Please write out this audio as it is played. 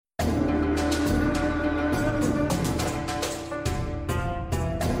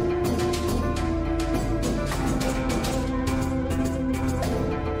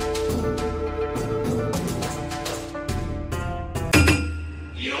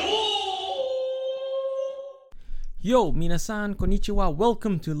Yo, minasan, konnichiwa.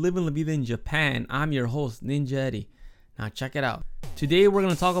 Welcome to Living La Vida in Japan. I'm your host, Ninja Eddie. Now check it out. Today we're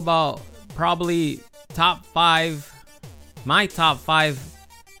going to talk about probably my top 5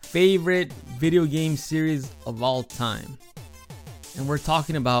 favorite video game series of all time. And we're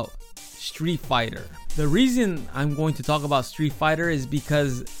talking about Street Fighter. The reason I'm going to talk about Street Fighter is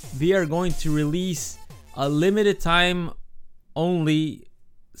because they are going to release a limited time only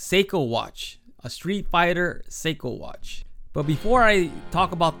Seiko watch. A Street Fighter Seiko watch. But before I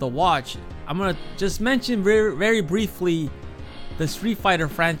talk about the watch, I'm going to just mention very, very briefly the Street Fighter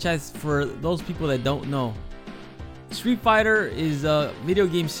franchise for those people that don't know. Street Fighter is a video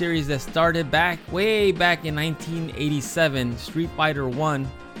game series that started way back in 1987. Street Fighter 1,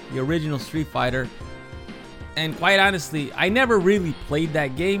 the original Street Fighter. And quite honestly, I never really played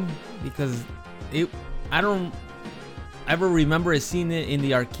that game because I don't ever remember seeing it in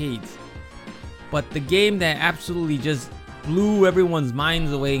the arcades. But the game that absolutely just blew everyone's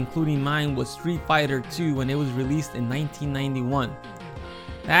minds away, including mine, was Street Fighter 2 when it was released in 1991.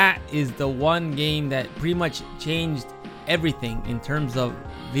 That is the one game that pretty much changed everything in terms of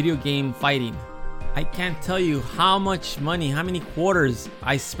video game fighting. I can't tell you how much money, how many quarters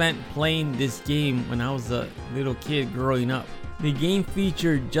I spent playing this game when I was a little kid growing up. The game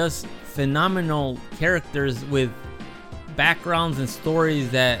featured just phenomenal characters with backgrounds and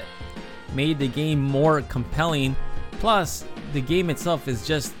stories that made the game more compelling. Plus, the game itself is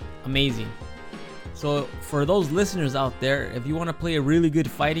just amazing. So for those listeners out there, if you want to play a really good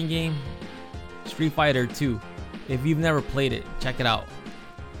fighting game, Street Fighter 2. If you've never played it, check it out.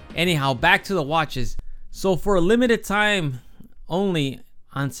 Anyhow, back to the watches. So for a limited time only,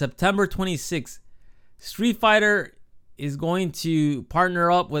 on September 26th, Street Fighter is going to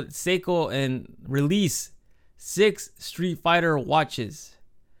partner up with Seiko and release 6 Street Fighter watches.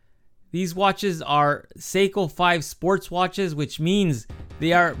 These watches are Seiko 5 sports watches, which means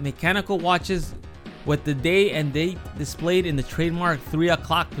they are mechanical watches with the day and date displayed in the trademark 3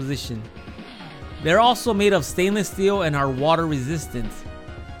 o'clock position. They're also made of stainless steel and are water resistant.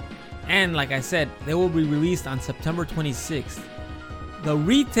 And like I said, they will be released on September 26th. The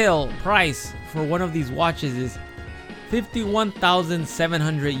retail price for one of these watches is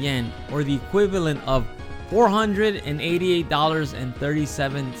 51,700 yen, or the equivalent of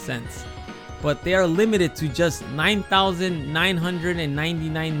 $488.37, but they are limited to just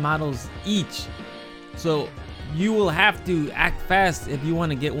 9,999 models each. So you will have to act fast if you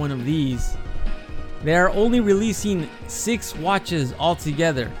want to get one of these. They are only releasing 6 watches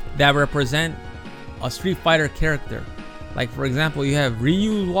altogether that represent a Street Fighter character. Like for example, you have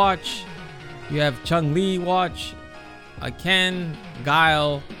Ryu's watch, you have Chun-Li watch, Ken,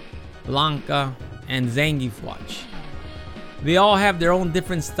 Guile, Blanca, and Zangief watch. They all have their own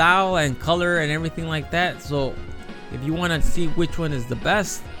different style and color and everything like that. So if you want to see which one is the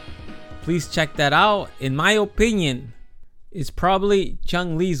best, please check that out. In my opinion, it's probably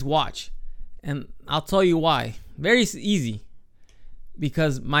Chun-Li's watch. And I'll tell you why. Very easy.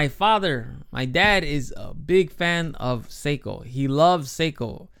 Because my dad is a big fan of Seiko. He loves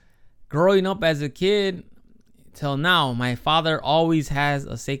Seiko. Growing up as a kid till now, my father always has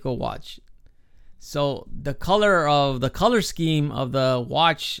a Seiko watch. So the color scheme of the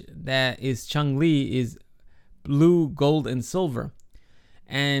watch that is Chun-Li is blue, gold, and silver.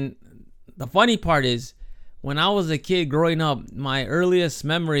 And the funny part is, when I was a kid growing up, my earliest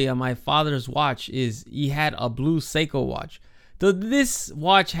memory of my father's watch is he had a blue Seiko watch. So this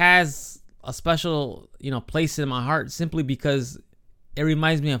watch has a special, place in my heart simply because it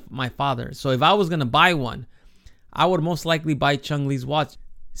reminds me of my father. So if I was gonna buy one, I would most likely buy Chun-Li's watch,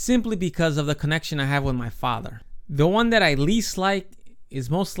 simply because of the connection I have with my father. The one that I least like is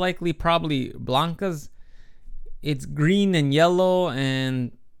most likely probably Blanca's. It's green and yellow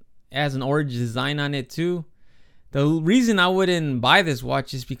and has an orange design on it too. The reason I wouldn't buy this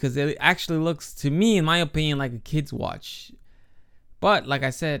watch is because it actually looks, to me, in my opinion, like a kid's watch. But like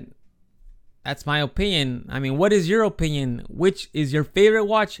I said, that's my opinion. I mean, what is your opinion? Which is your favorite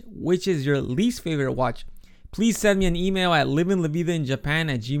watch? Which is your least favorite watch? Please send me an email at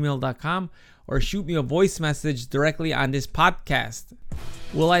livinglavidainjapan@gmail.com or shoot me a voice message directly on this podcast.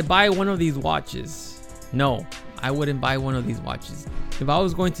 Will I buy one of these watches? No, I wouldn't buy one of these watches. If I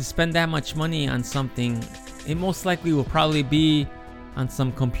was going to spend that much money on something, it most likely will probably be on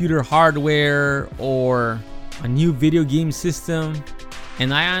some computer hardware or a new video game system.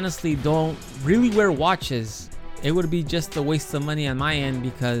 And I honestly don't really wear watches. It would be just a waste of money on my end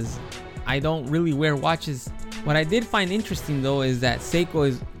because I don't really wear watches. What I did find interesting though is that Seiko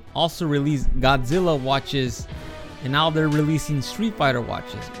is also released Godzilla watches, and now they're releasing Street Fighter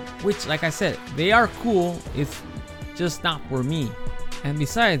watches, which, like I said, they are cool. It's just not for me. And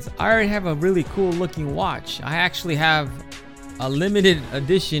besides, I already have a really cool looking watch. I actually have a limited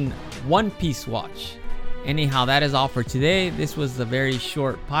edition One Piece watch. Anyhow, that is all for today. This was a very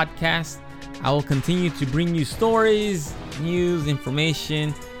short podcast. I will continue to bring you stories, news,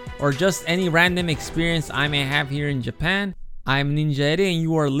 information, or just any random experience I may have here in Japan. I'm Ninja Eddie, and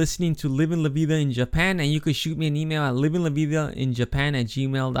you are listening to Living La Vida in Japan. And you can shoot me an email at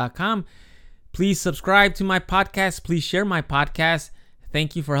livinglavidainjapan@gmail.com. Please subscribe to my podcast. Please share my podcast.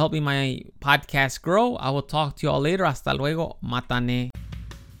 Thank you for helping my podcast grow. I will talk to you all later. Hasta luego. Matane.